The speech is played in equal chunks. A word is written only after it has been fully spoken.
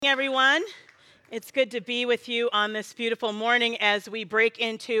Everyone, it's good to be with you on this beautiful morning as we break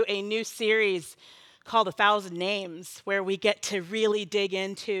into a new series called 1,000 Names, where we get to really dig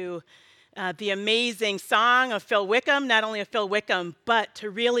into the amazing song of Phil Wickham, not only of Phil Wickham, but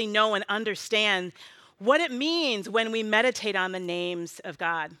to really know and understand what it means when we meditate on the names of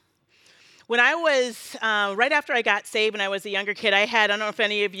God. When I was, right after I got saved when I was a younger kid, I don't know if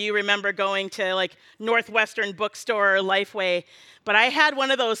any of you remember going to like Northwestern Bookstore or Lifeway, but I had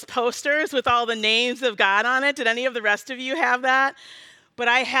one of those posters with all the names of God on it. Did any of the rest of you have that? But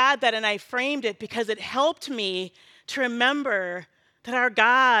I had that and I framed it because it helped me to remember that our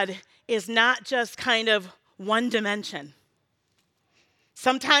God is not just kind of one dimension.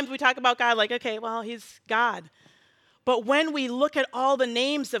 Sometimes we talk about God like, okay, well, he's God. But when we look at all the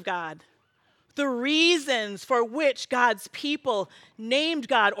names of God, the reasons for which God's people named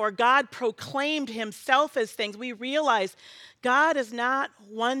God or God proclaimed himself as things, we realize God is not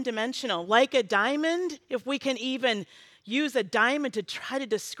one-dimensional. Like a diamond, if we can even use a diamond to try to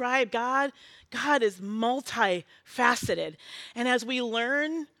describe God, God is multifaceted. And as we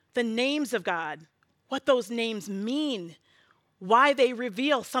learn the names of God, what those names mean, why they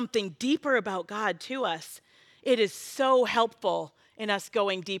reveal something deeper about God to us, it is so helpful in us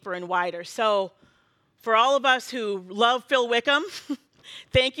going deeper and wider. So for all of us who love Phil Wickham,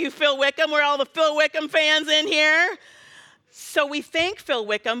 thank you, Phil Wickham. We're all the Phil Wickham fans in here. So we thank Phil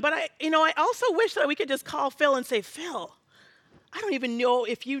Wickham, but I also wish that we could just call Phil and say, Phil, I don't even know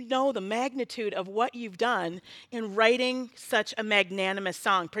if you know the magnitude of what you've done in writing such a magnanimous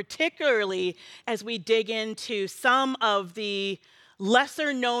song, particularly as we dig into some of the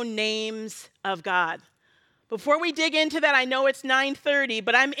lesser known names of God. Before we dig into that, I know it's 9:30,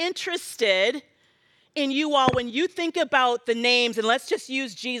 but I'm interested in you all, when you think about the names, and let's just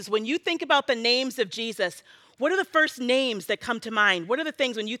use Jesus, when you think about the names of Jesus, what are the first names that come to mind? What are the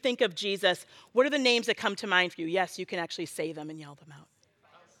things when you think of Jesus, what are the names that come to mind for you? Yes, you can actually say them and yell them out.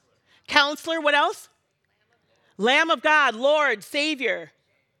 Counselor, what else? Lamb of God, Lord, Savior,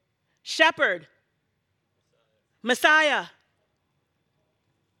 Shepherd, Messiah,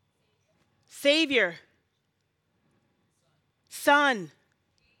 Savior, Son.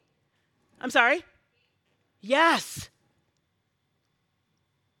 I'm sorry? Yes.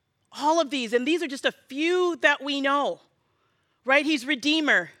 All of these, and these are just a few that we know, right? He's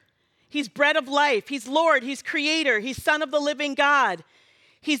Redeemer. He's Bread of Life. He's Lord. He's Creator. He's Son of the living God.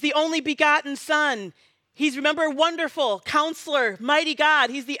 He's the only begotten Son. He's, remember, Wonderful, Counselor, Mighty God.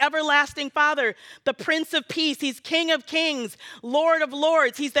 He's the Everlasting Father, the Prince of Peace. He's King of Kings, Lord of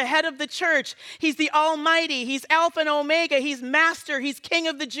Lords. He's the head of the church. He's the Almighty. He's Alpha and Omega. He's Master. He's King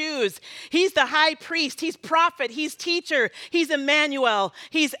of the Jews. He's the High Priest. He's Prophet. He's Teacher. He's Emmanuel.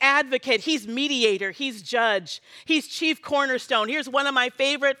 He's Advocate. He's Mediator. He's Judge. He's Chief Cornerstone. Here's one of my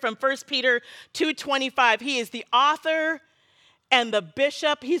favorite from 1 Peter 2:25. He is the author and the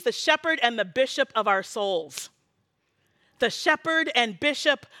bishop. He's the shepherd and the bishop of our souls. The shepherd and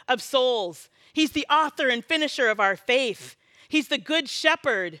bishop of souls. He's the author and finisher of our faith. He's the good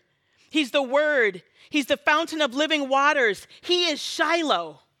shepherd. He's the word. He's the fountain of living waters. He is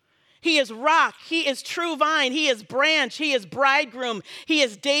Shiloh. He is rock. He is true vine. He is branch. He is bridegroom. He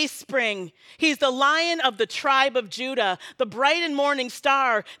is dayspring. He's the lion of the tribe of Judah, the bright and morning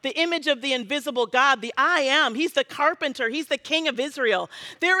star, the image of the invisible God, the I am. He's the carpenter. He's the king of Israel.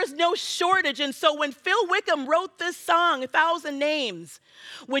 There is no shortage. And so when Phil Wickham wrote this song, 1,000 Names,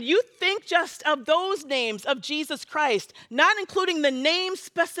 when you think just of those names of Jesus Christ, not including the names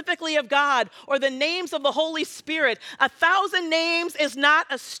specifically of God or the names of the Holy Spirit, 1,000 names is not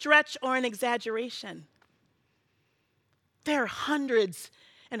a stretch or an exaggeration. There are hundreds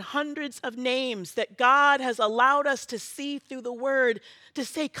and hundreds of names that God has allowed us to see through the Word to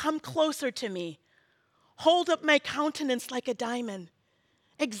say, come closer to me. Hold up my countenance like a diamond.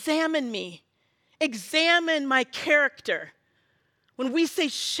 Examine me. Examine my character. When we say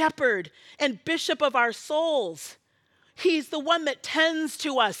shepherd and bishop of our souls, he's the one that tends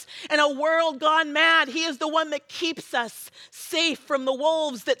to us. In a world gone mad, he is the one that keeps us safe from the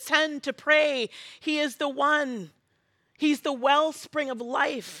wolves that tend to prey. He is the one. He's the wellspring of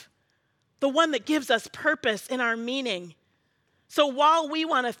life, the one that gives us purpose in our meaning. So while we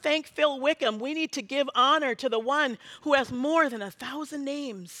want to thank Phil Wickham, we need to give honor to the one who has more than 1,000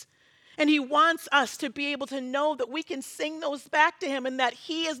 names. And he wants us to be able to know that we can sing those back to him and that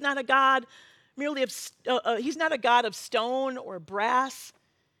he is not a God merely he's not a God of stone or brass.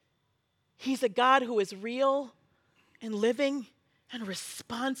 He's a God who is real and living and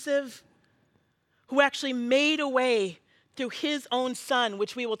responsive, who actually made a way through his own Son,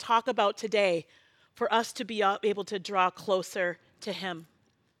 which we will talk about today, for us to be able to draw closer to him.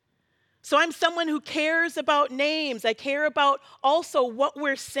 So I'm someone who cares about names. I care about also what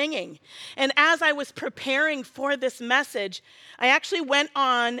we're singing. And as I was preparing for this message, I actually went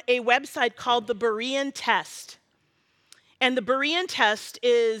on a website called the Berean Test. And the Berean Test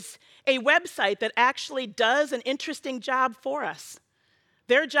is a website that actually does an interesting job for us.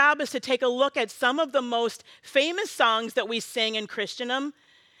 Their job is to take a look at some of the most famous songs that we sing in Christendom,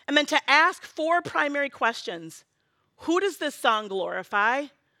 and then to ask 4 primary questions. Who does this song glorify?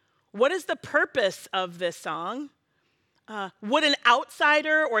 What is the purpose of this song? Would an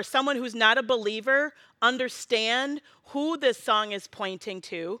outsider or someone who's not a believer understand who this song is pointing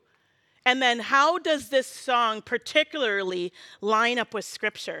to? And then how does this song particularly line up with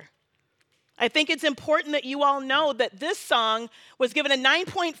Scripture? I think it's important that you all know that this song was given a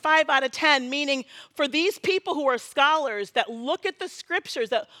 9.5 out of 10, meaning for these people who are scholars that look at the Scriptures,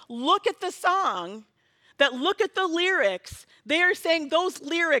 that look at the song, that look at the lyrics, they are saying those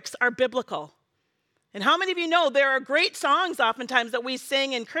lyrics are biblical. And how many of you know there are great songs oftentimes that we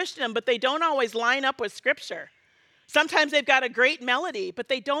sing in Christendom, but they don't always line up with Scripture? Sometimes they've got a great melody, but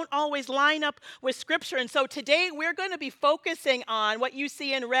they don't always line up with Scripture. And so today we're going to be focusing on what you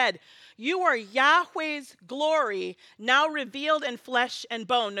see in red. You are Yahweh's glory, now revealed in flesh and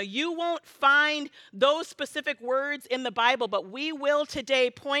bone. Now, you won't find those specific words in the Bible, but we will today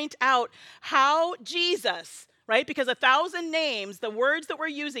point out how Jesus, right? Because 1,000 names, the words that we're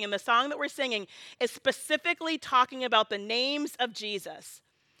using in the song that we're singing, is specifically talking about the names of Jesus.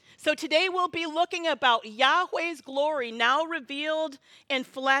 So today we'll be looking about Yahweh's glory now revealed in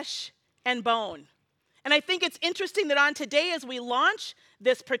flesh and bone. And I think it's interesting that on today, as we launch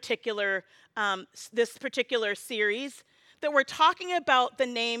this particular series, that we're talking about the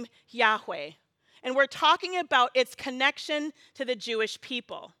name Yahweh. And we're talking about its connection to the Jewish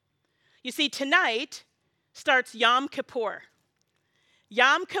people. You see, tonight starts Yom Kippur.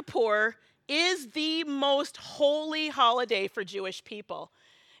 Yom Kippur is the most holy holiday for Jewish people.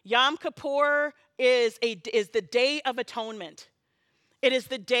 Yom Kippur is the Day of Atonement. It is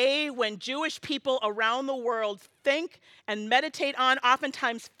the day when Jewish people around the world think and meditate on,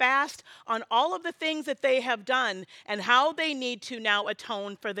 oftentimes fast, on all of the things that they have done and how they need to now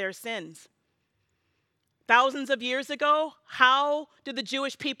atone for their sins. Thousands of years ago, how did the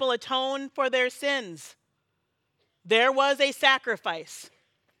Jewish people atone for their sins? There was a sacrifice.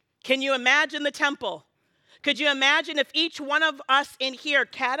 Can you imagine the temple? Could you imagine if each one of us in here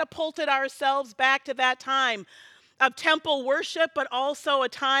catapulted ourselves back to that time of temple worship, but also a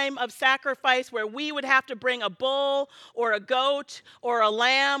time of sacrifice where we would have to bring a bull or a goat or a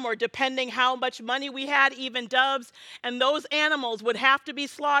lamb, or depending how much money we had, even doves, and those animals would have to be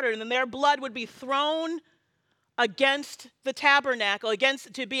slaughtered, and then their blood would be thrown against the tabernacle,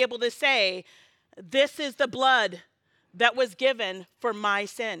 to be able to say, this is the blood that was given for my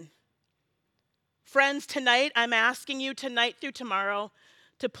sin. Friends, tonight, I'm asking you tonight through tomorrow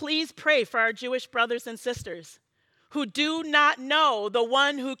to please pray for our Jewish brothers and sisters who do not know the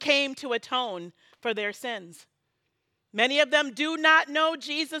one who came to atone for their sins. Many of them do not know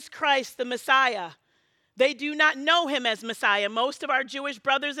Jesus Christ, the Messiah. They do not know him as Messiah. Most of our Jewish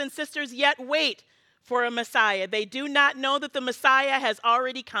brothers and sisters yet wait for a Messiah. They do not know that the Messiah has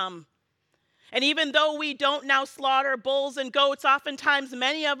already come. And even though we don't now slaughter bulls and goats, oftentimes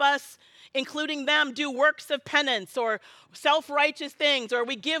many of us, including them, do works of penance or self-righteous things, or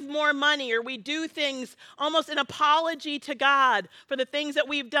we give more money, or we do things almost an apology to God for the things that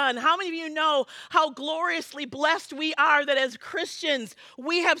we've done. How many of you know how gloriously blessed we are that as Christians,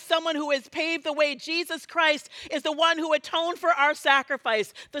 we have someone who has paved the way? Jesus Christ is the one who atoned for our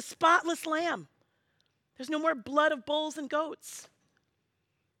sacrifice, the spotless lamb. There's no more blood of bulls and goats.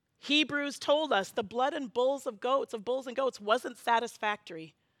 Hebrews told us the blood and bulls and goats wasn't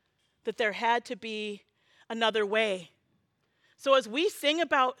satisfactory, that there had to be another way. So as we sing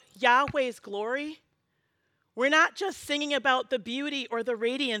about Yahweh's glory, we're not just singing about the beauty or the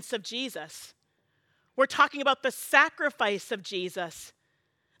radiance of Jesus. We're talking about the sacrifice of Jesus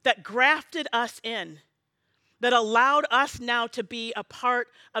that grafted us in, that allowed us now to be a part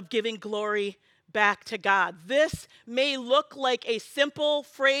of giving glory back to God. This may look like a simple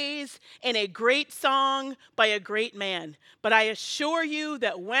phrase in a great song by a great man, but I assure you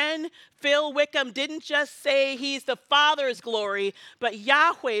that when Phil Wickham didn't just say he's the Father's glory, but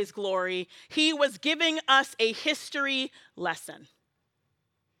Yahweh's glory, he was giving us a history lesson.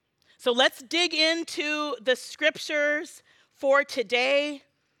 So let's dig into the scriptures for today.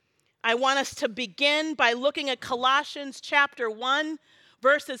 I want us to begin by looking at Colossians chapter 1,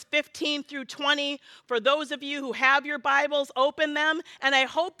 verses 15 through 20. For those of you who have your Bibles, open them. And I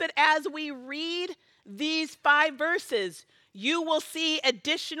hope that as we read these 5 verses, you will see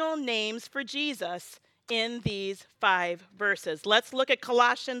additional names for Jesus in these 5 verses. Let's look at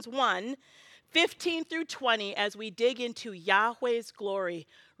Colossians 1, 15 through 20 as we dig into Yahweh's glory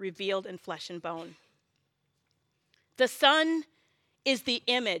revealed in flesh and bone. The Son is the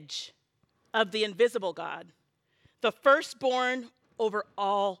image of the invisible God, the firstborn over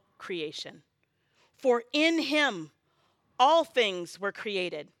all creation. For in him all things were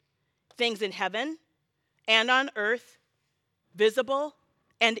created, things in heaven and on earth, visible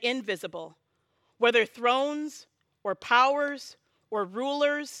and invisible, whether thrones or powers or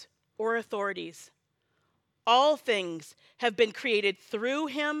rulers or authorities. All things have been created through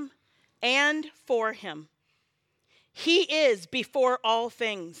him and for him. He is before all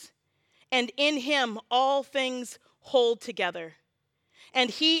things, and in him all things hold together. And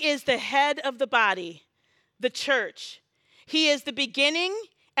he is the head of the body, the church. He is the beginning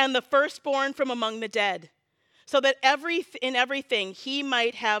and the firstborn from among the dead, so that in everything he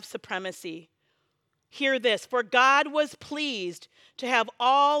might have supremacy. Hear this, for God was pleased to have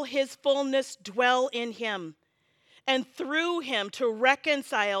all his fullness dwell in him, and through him to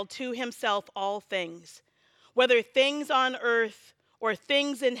reconcile to himself all things, whether things on earth or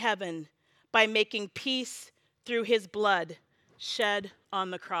things in heaven, by making peace through his blood shed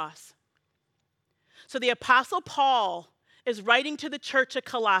on the cross. So the Apostle Paul is writing to the church at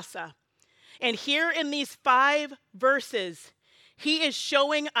Colossae. And here in these 5 verses, he is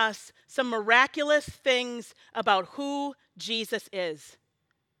showing us some miraculous things about who Jesus is.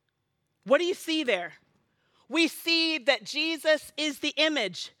 What do you see there? We see that Jesus is the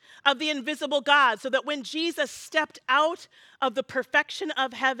image of the invisible God, so that when Jesus stepped out of the perfection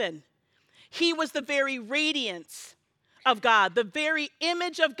of heaven, he was the very radiance of God, the very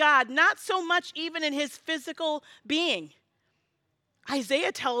image of God, not so much even in his physical being.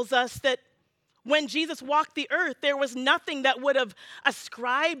 Isaiah tells us that when Jesus walked the earth, there was nothing that would have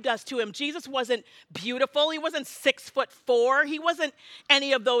ascribed us to him. Jesus wasn't beautiful. He wasn't 6'4". He wasn't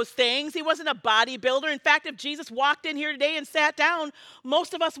any of those things. He wasn't a bodybuilder. In fact, if Jesus walked in here today and sat down,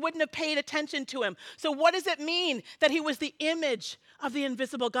 most of us wouldn't have paid attention to him. So what does it mean that he was the image of the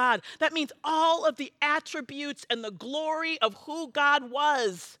invisible God? That means all of the attributes and the glory of who God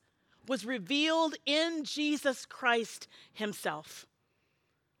was revealed in Jesus Christ himself.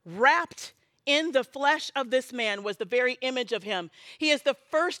 Wrapped in the flesh of this man was the very image of him. He is the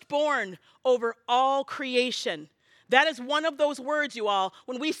firstborn over all creation. That is one of those words, you all.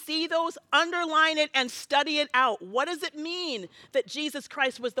 When we see those, underline it and study it out. What does it mean that Jesus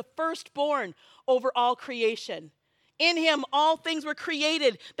Christ was the firstborn over all creation? In him, all things were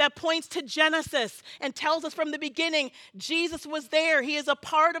created. That points to Genesis and tells us from the beginning, Jesus was there. He is a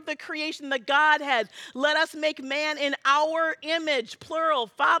part of the creation, the Godhead. Let us make man in our image, plural.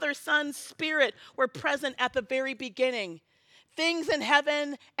 Father, Son, Spirit were present at the very beginning. Things in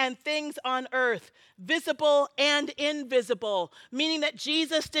heaven and things on earth, visible and invisible, meaning that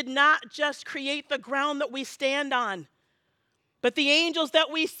Jesus did not just create the ground that we stand on, but the angels that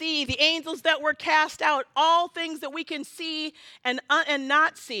we see, the angels that were cast out, all things that we can see and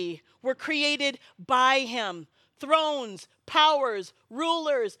not see were created by him. Thrones, powers,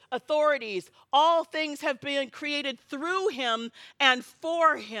 rulers, authorities, all things have been created through him and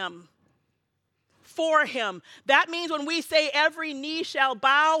for him. For him. That means when we say every knee shall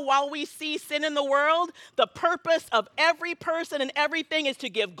bow while we see sin in the world, the purpose of every person and everything is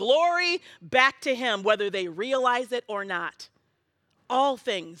to give glory back to him, whether they realize it or not. All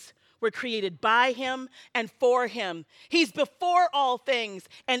things were created by him and for him. He's before all things,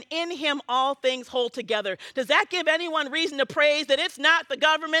 and in him all things hold together. Does that give anyone reason to praise that it's not the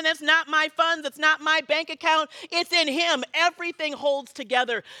government, it's not my funds, it's not my bank account, it's in him. Everything holds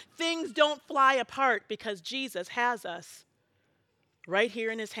together. Things don't fly apart because Jesus has us right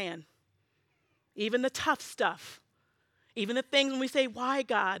here in his hand. Even the tough stuff, even the things when we say, why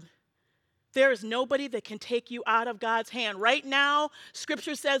God? There is nobody that can take you out of God's hand. Right now,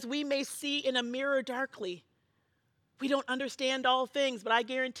 Scripture says we may see in a mirror darkly. We don't understand all things, but I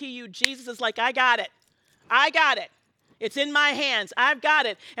guarantee you, Jesus is like, I got it. I got it. It's in my hands. I've got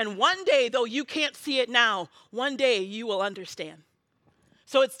it. And one day, though you can't see it now, one day you will understand.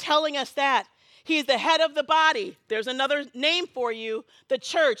 So it's telling us that. He's the head of the body. There's another name for you, the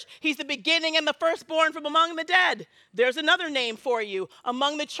church. He's the beginning and the firstborn from among the dead. There's another name for you,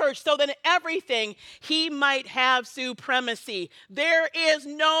 among the church, so that in everything he might have supremacy. There is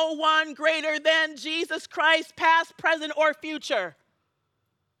no one greater than Jesus Christ, past, present, or future.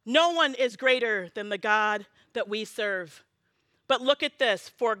 No one is greater than the God that we serve. But look at this.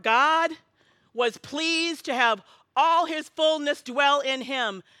 For God was pleased to have all his fullness dwell in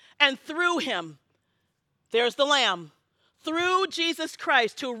him, and through him, there's the Lamb, through Jesus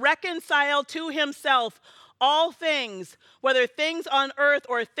Christ to reconcile to himself all things, whether things on earth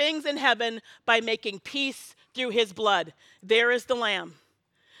or things in heaven, by making peace through his blood. There is the Lamb.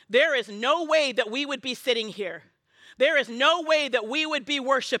 There is no way that we would be sitting here. There is no way that we would be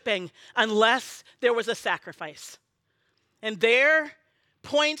worshiping unless there was a sacrifice. And there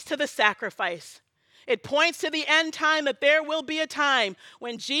points to the sacrifice. It points to the end time, that there will be a time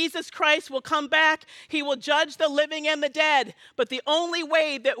when Jesus Christ will come back. He will judge the living and the dead. But the only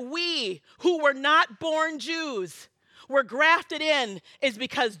way that we, who were not born Jews, were grafted in is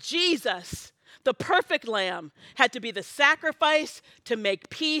because Jesus, the perfect Lamb, had to be the sacrifice to make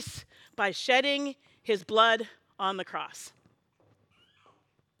peace by shedding his blood on the cross.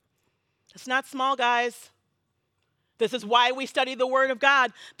 It's not small, guys. This is why we study the Word of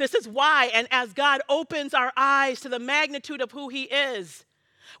God. This is why, and as God opens our eyes to the magnitude of who he is,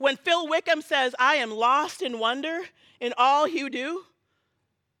 when Phil Wickham says, I am lost in wonder in all you do,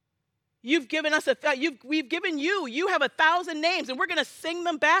 we've given you, you have 1,000 names, and we're going to sing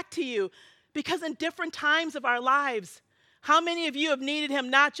them back to you, because in different times of our lives, how many of you have needed him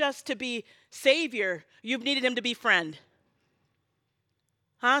not just to be Savior, you've needed him to be friend?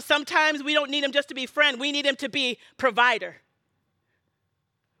 Sometimes we don't need him just to be friend. We need him to be provider.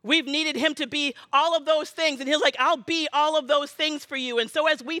 We've needed him to be all of those things. And he's like, I'll be all of those things for you. And so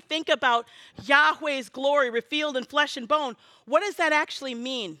as we think about Yahweh's glory revealed in flesh and bone, what does that actually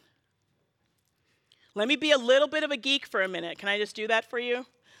mean? Let me be a little bit of a geek for a minute. Can I just do that for you? Let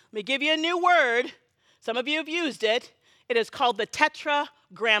me give you a new word. Some of you have used it. It is called the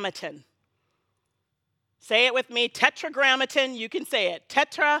tetragrammaton. Say it with me, tetragrammaton. You can say it,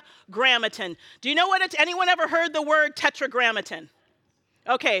 tetragrammaton. Do you know what anyone ever heard the word tetragrammaton?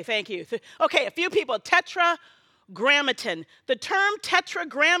 Okay, thank you. Okay, a few people, tetragrammaton. The term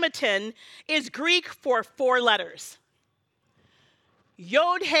tetragrammaton is Greek for 4 letters.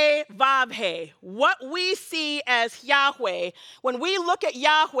 Yod, He, Vav, He. What we see as Yahweh, when we look at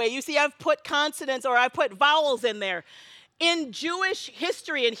Yahweh, you see I've put consonants or I put vowels in there. In Jewish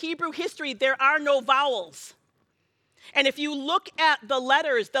history, in Hebrew history, there are no vowels. And if you look at the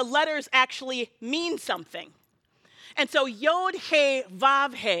letters actually mean something. And so Yod, He,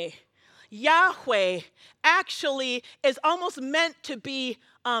 Vav, He, Yahweh actually is almost meant to be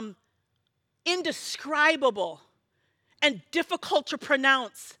indescribable and difficult to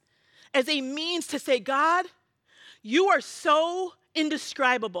pronounce as a means to say, God, you are so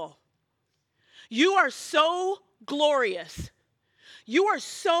indescribable. You are so glorious. You are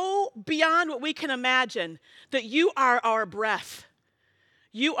so beyond what we can imagine that you are our breath.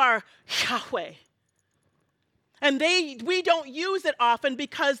 You are Yahweh. And we don't use it often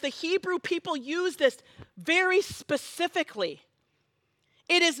because the Hebrew people use this very specifically.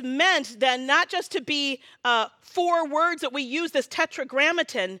 It is meant then not just to be 4 words that we use this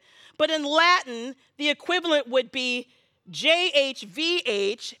tetragrammaton, but in Latin, the equivalent would be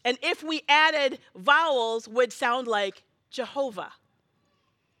JHVH, and if we added vowels, would sound like Jehovah.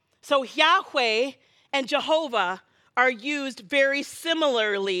 So Yahweh and Jehovah are used very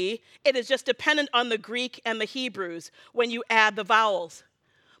similarly. It is just dependent on the Greek and the Hebrews when you add the vowels.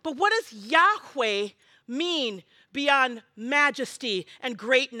 But what does Yahweh mean beyond majesty and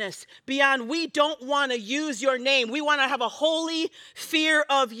greatness? Beyond, we don't want to use your name. We want to have a holy fear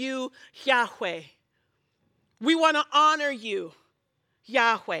of you, Yahweh. We want to honor you,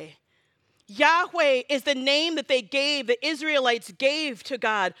 Yahweh. Yahweh is the name that the Israelites gave to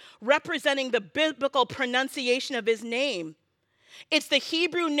God, representing the biblical pronunciation of his name. It's the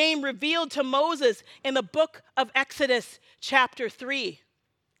Hebrew name revealed to Moses in the book of Exodus, chapter 3.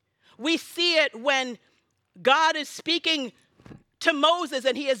 We see it when God is speaking to Moses,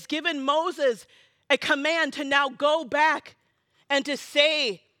 and he has given Moses a command to now go back and to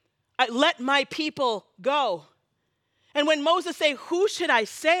say, let my people go. And when Moses say, who should I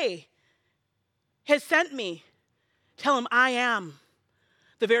say has sent me? Tell him, I am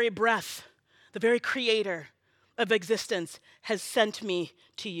the very breath, the very creator of existence has sent me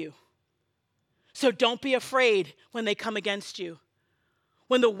to you. So don't be afraid when they come against you.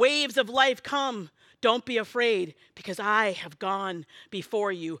 When the waves of life come, don't be afraid, because I have gone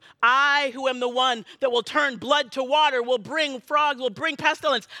before you. I, who am the one that will turn blood to water, will bring frogs, will bring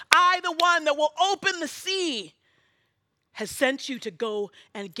pestilence. I, the one that will open the sea, has sent you to go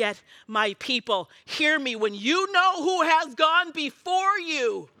and get my people. Hear me, when you know who has gone before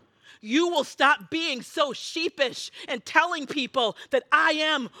you, you will stop being so sheepish and telling people that I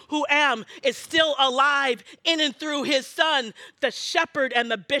am who am is still alive in and through his son, the shepherd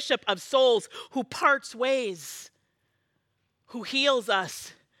and the bishop of souls, who parts ways, who heals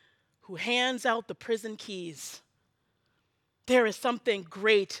us, who hands out the prison keys. there is something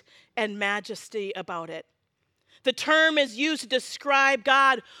great and majesty about it. The term is used to describe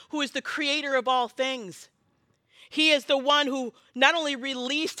God, who is the creator of all things. He is the one who not only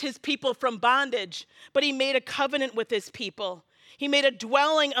released his people from bondage, but he made a covenant with his people. He made a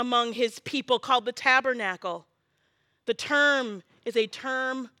dwelling among his people called the tabernacle. The term is a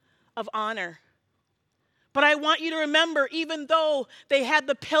term of honor. But I want you to remember, even though they had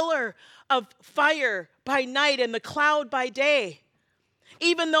the pillar of fire by night and the cloud by day,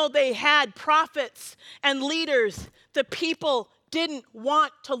 even though they had prophets and leaders, the people didn't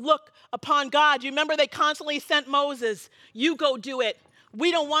want to look upon God. You remember they constantly sent Moses, you go do it. We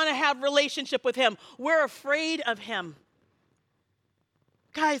don't want to have relationship with him. We're afraid of him.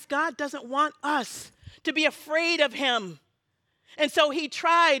 Guys, God doesn't want us to be afraid of him. And so he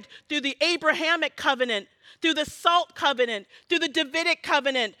tried through the Abrahamic covenant, through the salt covenant, through the Davidic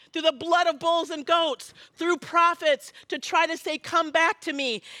covenant, through the blood of bulls and goats, through prophets to try to say, come back to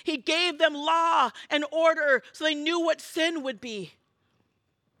me. He gave them law and order so they knew what sin would be.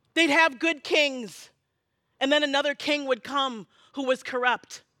 They'd have good kings, and then another king would come who was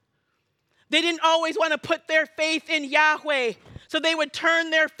corrupt. They didn't always want to put their faith in Yahweh, so they would turn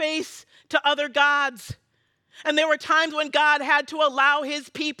their face to other gods. And there were times when God had to allow his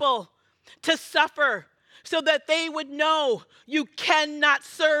people to suffer so that they would know you cannot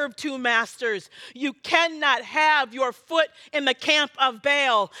serve two masters. You cannot have your foot in the camp of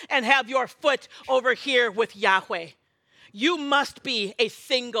Baal and have your foot over here with Yahweh. You must be a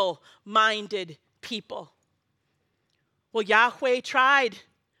single-minded people. Well, Yahweh tried,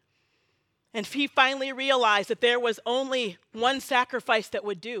 and he finally realized that there was only one sacrifice that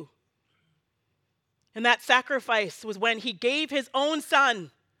would do. And that sacrifice was when he gave his own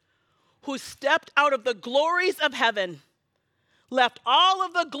son, who stepped out of the glories of heaven, left all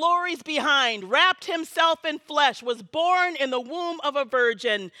of the glories behind, wrapped himself in flesh, was born in the womb of a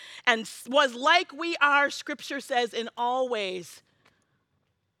virgin, and was like we are, Scripture says, in all ways,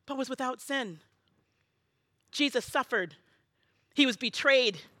 but was without sin. Jesus suffered. He was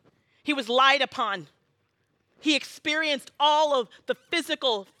betrayed. He was lied upon. He experienced all of the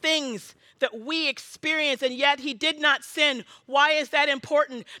physical things that we experience, and yet he did not sin. Why is that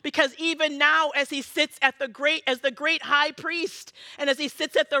important? Because even now, as he sits as the great high priest, and as he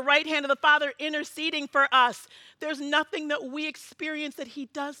sits at the right hand of the Father interceding for us, there's nothing that we experience that he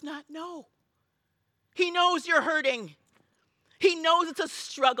does not know. He knows you're hurting. He knows it's a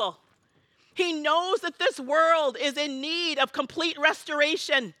struggle. He knows that this world is in need of complete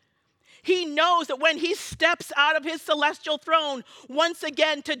restoration. He knows that when he steps out of his celestial throne once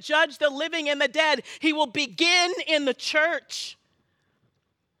again to judge the living and the dead, he will begin in the church.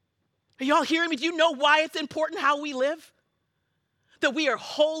 Are y'all hearing me? Do you know why it's important how we live? That we are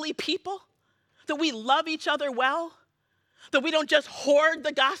holy people? That we love each other well? That we don't just hoard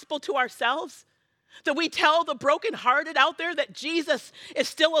the gospel to ourselves? That we tell the brokenhearted out there that Jesus is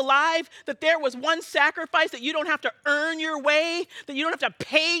still alive, that there was one sacrifice, that you don't have to earn your way, that you don't have to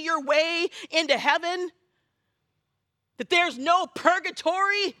pay your way into heaven, that there's no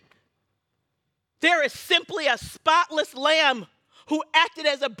purgatory. There is simply a spotless lamb who acted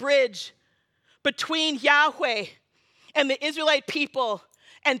as a bridge between Yahweh and the Israelite people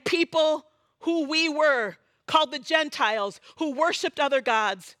and people who we were, called the Gentiles, who worshiped other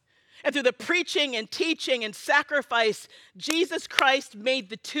gods. And through the preaching and teaching and sacrifice, Jesus Christ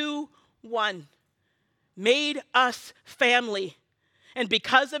made the two one, made us family. And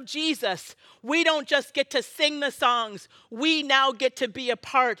because of Jesus, we don't just get to sing the songs, we now get to be a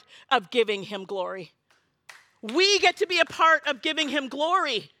part of giving him glory. We get to be a part of giving him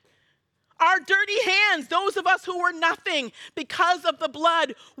glory. Our dirty hands, those of us who were nothing, because of the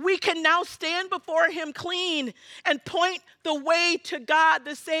blood, we can now stand before him clean and point the way to God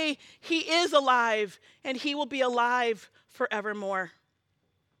to say he is alive and he will be alive forevermore.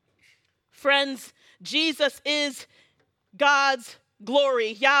 Friends, Jesus is God's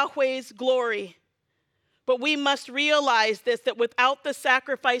glory, Yahweh's glory. But we must realize this, that without the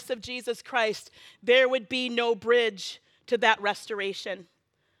sacrifice of Jesus Christ, there would be no bridge to that restoration.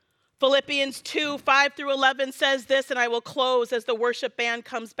 Philippians 2, 5 through 11 says this, and I will close as the worship band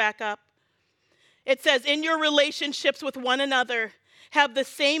comes back up. It says, in your relationships with one another, have the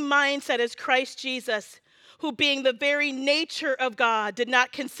same mindset as Christ Jesus, who being the very nature of God, did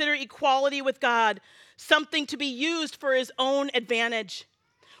not consider equality with God something to be used for his own advantage.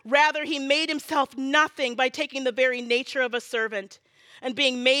 Rather, he made himself nothing by taking the very nature of a servant. And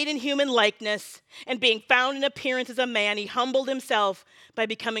being made in human likeness, and being found in appearance as a man, he humbled himself by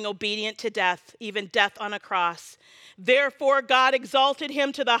becoming obedient to death, even death on a cross. Therefore, God exalted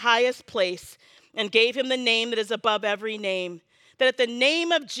him to the highest place and gave him the name that is above every name, that at the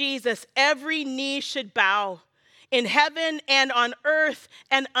name of Jesus every knee should bow, in heaven and on earth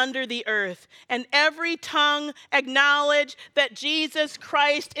and under the earth, and every tongue acknowledge that Jesus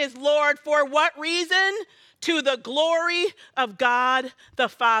Christ is Lord. For what reason? To the glory of God the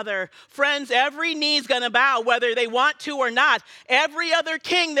Father. Friends, every knee is going to bow whether they want to or not. Every other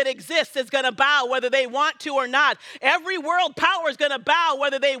king that exists is going to bow whether they want to or not. Every world power is going to bow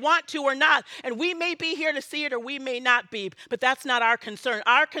whether they want to or not. And we may be here to see it or we may not be, but that's not our concern.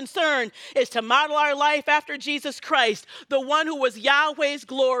 Our concern is to model our life after Jesus Christ, the one who was Yahweh's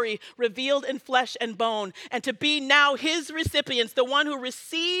glory revealed in flesh and bone, and to be now his recipients, the one who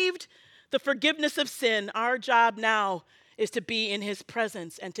received the forgiveness of sin. Our job now is to be in his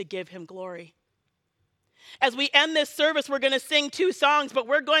presence and to give him glory. As we end this service, we're going to sing 2 songs, but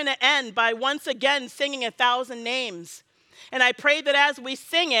we're going to end by once again singing 1,000 names. And I pray that as we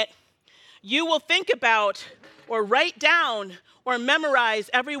sing it, you will think about or write down or memorize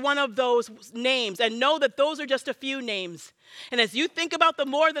every one of those names and know that those are just a few names. And as you think about the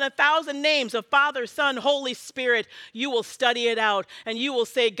more than 1,000 names of Father, Son, Holy Spirit, you will study it out and you will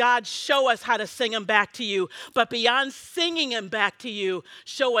say, God, show us how to sing them back to you. But beyond singing them back to you,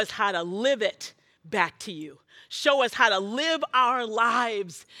 show us how to live it back to you. Show us how to live our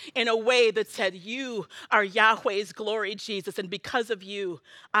lives in a way that said, you are Yahweh's glory, Jesus, and because of you,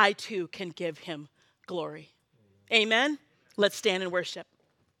 I too can give him glory. Amen? Let's stand and worship.